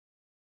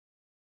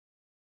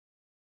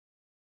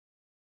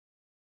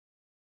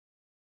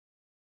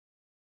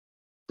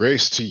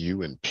Grace to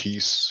you and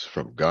peace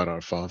from God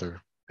our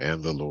Father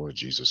and the Lord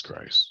Jesus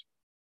Christ.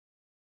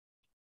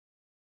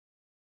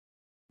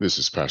 This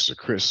is Pastor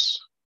Chris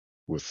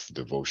with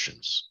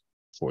devotions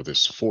for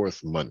this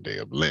fourth Monday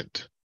of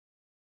Lent.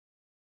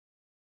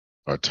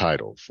 Our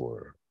title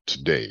for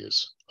today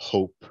is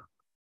Hope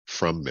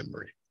from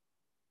Memory.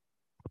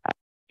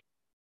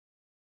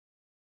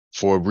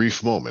 For a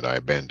brief moment I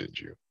abandoned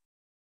you,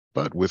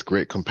 but with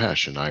great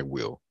compassion I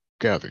will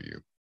gather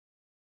you.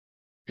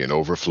 In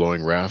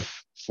overflowing wrath,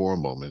 for a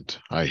moment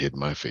I hid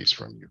my face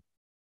from you.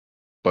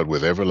 But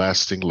with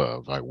everlasting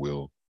love I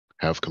will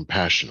have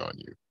compassion on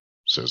you,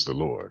 says the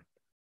Lord,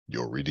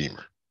 your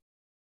Redeemer.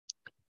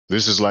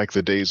 This is like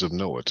the days of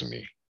Noah to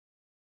me.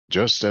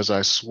 Just as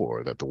I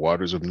swore that the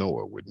waters of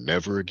Noah would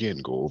never again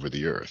go over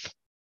the earth,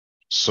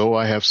 so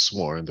I have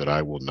sworn that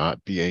I will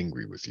not be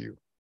angry with you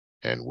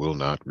and will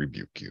not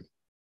rebuke you.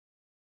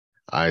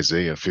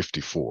 Isaiah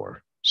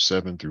 54,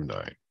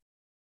 7-9.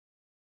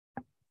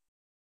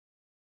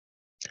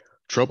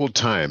 Troubled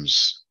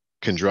times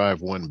can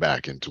drive one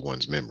back into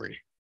one's memory,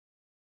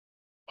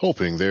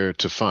 hoping there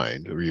to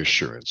find a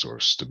reassurance or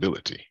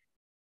stability.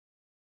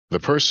 The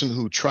person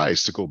who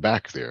tries to go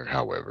back there,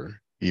 however,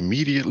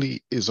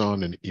 immediately is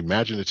on an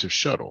imaginative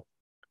shuttle,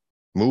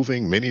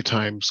 moving many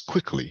times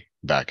quickly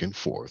back and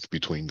forth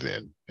between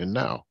then and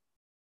now.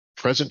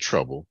 Present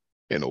trouble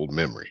and old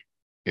memory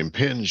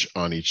impinge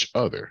on each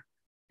other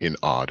in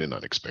odd and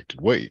unexpected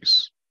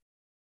ways.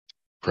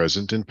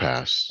 Present and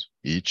past,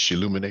 each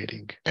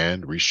illuminating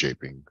and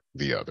reshaping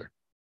the other.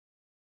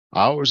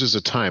 Ours is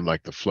a time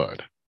like the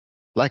flood,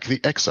 like the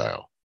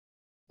exile,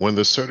 when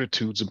the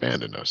certitudes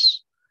abandon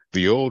us,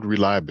 the old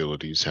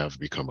reliabilities have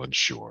become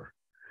unsure,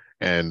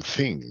 and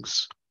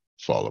things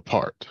fall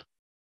apart.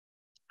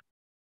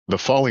 The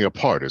falling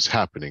apart is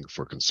happening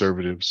for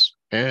conservatives,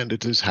 and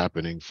it is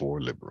happening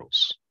for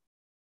liberals.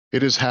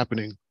 It is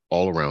happening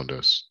all around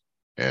us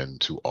and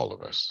to all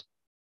of us.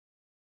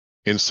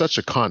 In such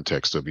a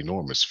context of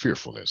enormous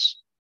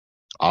fearfulness,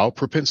 our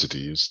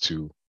propensity is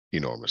to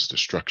enormous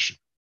destruction.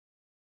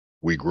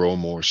 We grow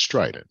more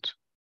strident,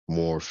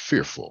 more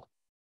fearful,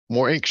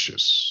 more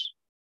anxious,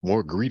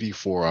 more greedy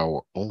for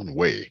our own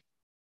way,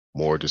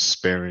 more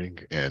despairing,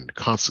 and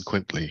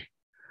consequently,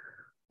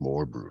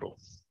 more brutal.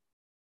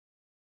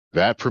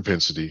 That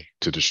propensity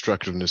to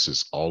destructiveness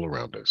is all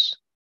around us.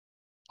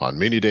 On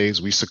many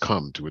days, we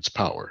succumb to its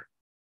power.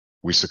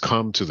 We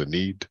succumb to the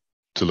need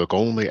to look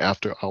only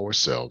after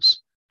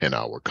ourselves and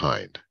our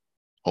kind,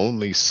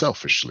 only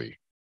selfishly,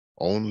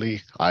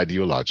 only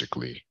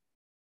ideologically,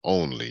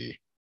 only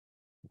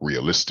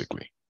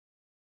realistically.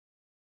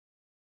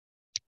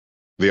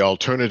 The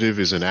alternative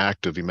is an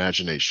act of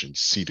imagination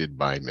seated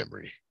by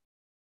memory,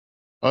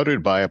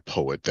 uttered by a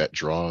poet that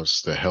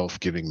draws the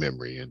health-giving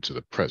memory into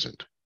the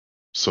present,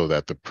 so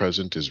that the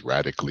present is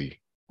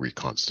radically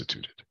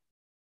reconstituted.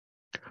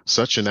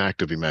 Such an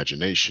act of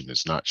imagination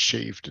is not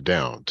shaved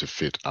down to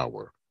fit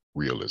our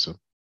realism,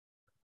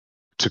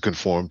 to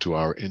conform to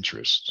our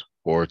interest,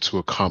 or to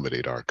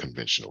accommodate our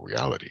conventional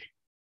reality.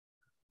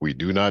 We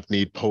do not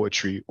need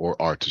poetry or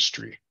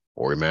artistry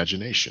or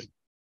imagination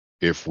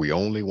if we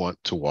only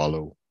want to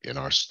wallow in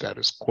our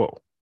status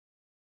quo.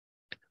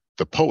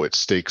 The poet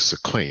stakes a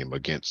claim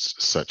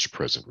against such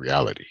present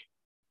reality.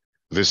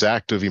 This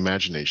act of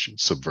imagination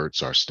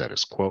subverts our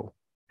status quo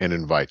and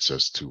invites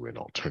us to an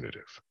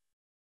alternative.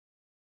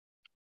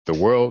 The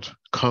world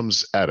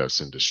comes at us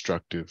in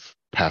destructive,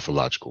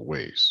 pathological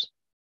ways.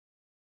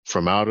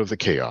 From out of the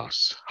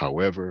chaos,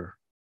 however,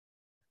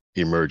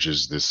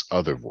 emerges this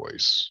other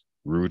voice,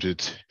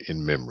 rooted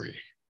in memory,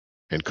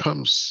 and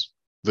comes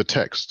the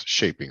text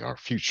shaping our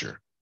future,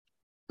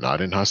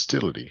 not in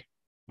hostility,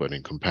 but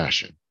in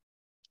compassion,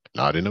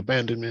 not in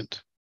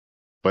abandonment,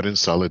 but in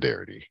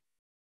solidarity,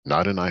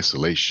 not in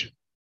isolation,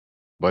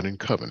 but in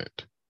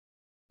covenant,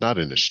 not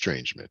in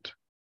estrangement,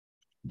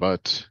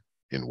 but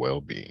in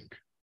well-being.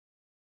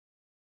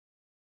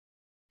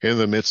 In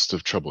the midst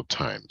of troubled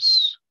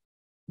times,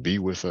 be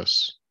with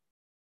us,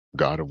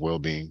 God of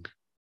well-being.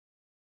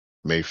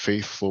 May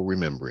faithful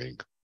remembering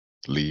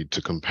lead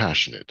to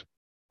compassionate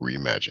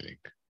reimagining.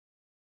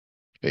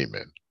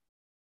 Amen.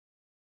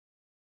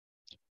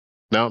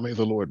 Now may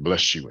the Lord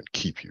bless you and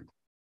keep you.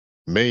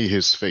 May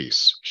his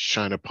face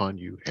shine upon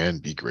you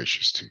and be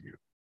gracious to you.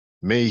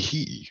 May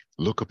he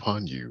look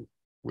upon you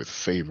with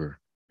favor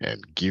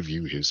and give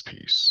you his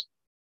peace.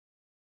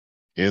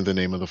 In the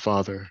name of the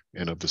Father,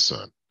 and of the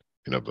Son,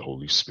 and of the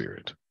Holy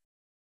Spirit.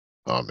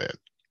 Amen.